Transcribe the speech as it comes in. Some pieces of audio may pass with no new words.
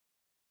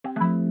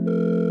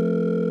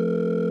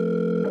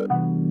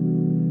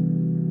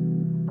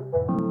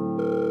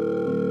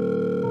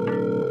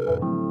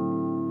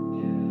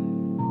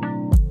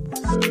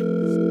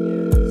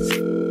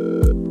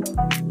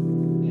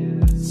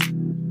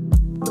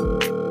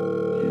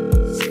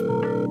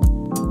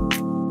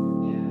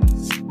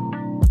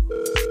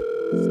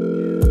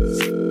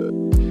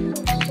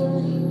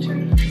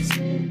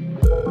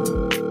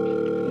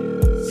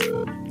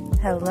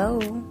Hello.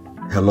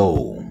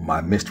 Hello,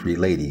 my mystery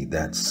lady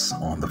that's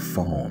on the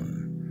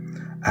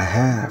phone. I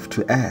have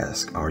to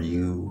ask, are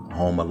you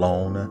home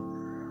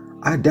alone?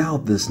 I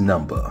dialed this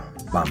number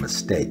by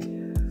mistake,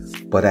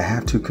 but I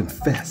have to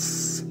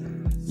confess,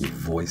 your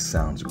voice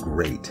sounds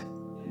great.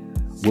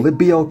 Will it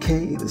be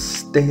okay to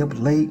stay up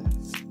late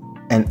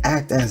and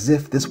act as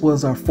if this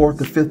was our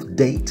 4th or 5th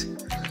date?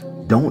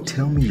 Don't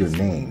tell me your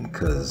name,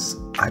 'cause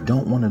I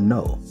don't want to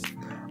know.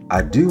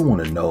 I do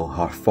want to know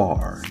how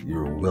far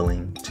you're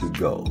willing to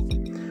go.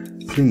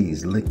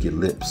 Please lick your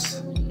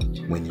lips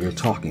when you're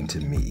talking to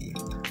me.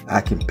 I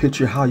can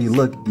picture how you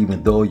look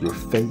even though your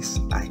face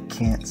I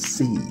can't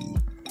see.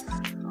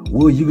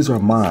 We'll use our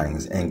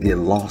minds and get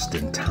lost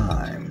in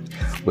time.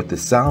 With the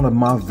sound of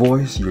my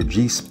voice, your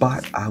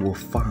G-spot I will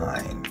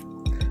find.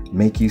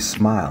 Make you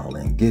smile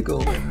and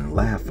giggle and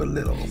laugh a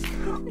little.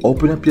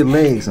 Open up your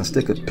legs and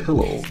stick a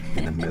pillow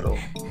in the middle.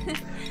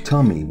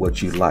 Tell me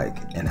what you like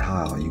and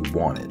how you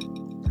want it.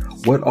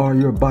 What are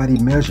your body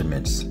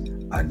measurements?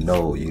 I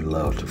know you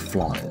love to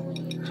flaunt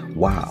it.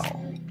 Wow,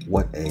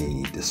 what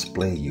a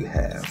display you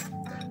have.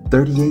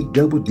 38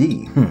 double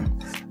D,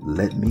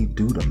 let me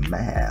do the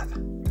math.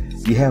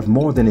 You have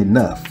more than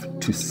enough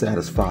to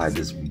satisfy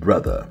this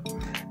brother.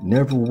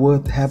 Never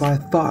would have I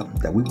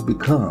thought that we would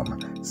become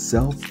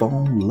cell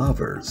phone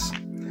lovers.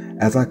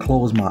 As I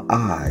close my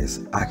eyes,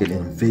 I can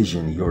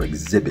envision your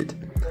exhibit.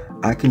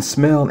 I can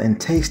smell and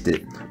taste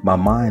it. My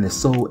mind is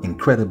so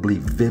incredibly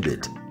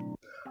vivid.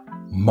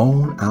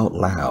 Moan out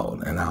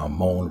loud and I'll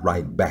moan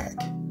right back.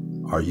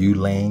 Are you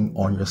laying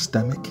on your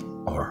stomach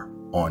or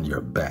on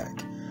your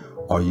back?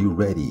 Are you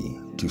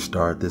ready to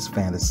start this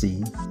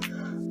fantasy?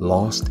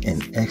 Lost in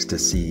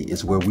ecstasy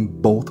is where we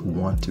both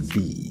want to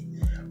be.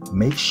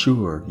 Make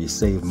sure you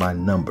save my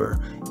number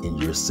in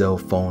your cell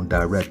phone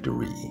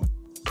directory.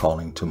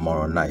 Calling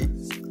tomorrow night,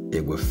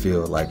 it will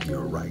feel like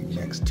you're right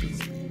next to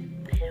me.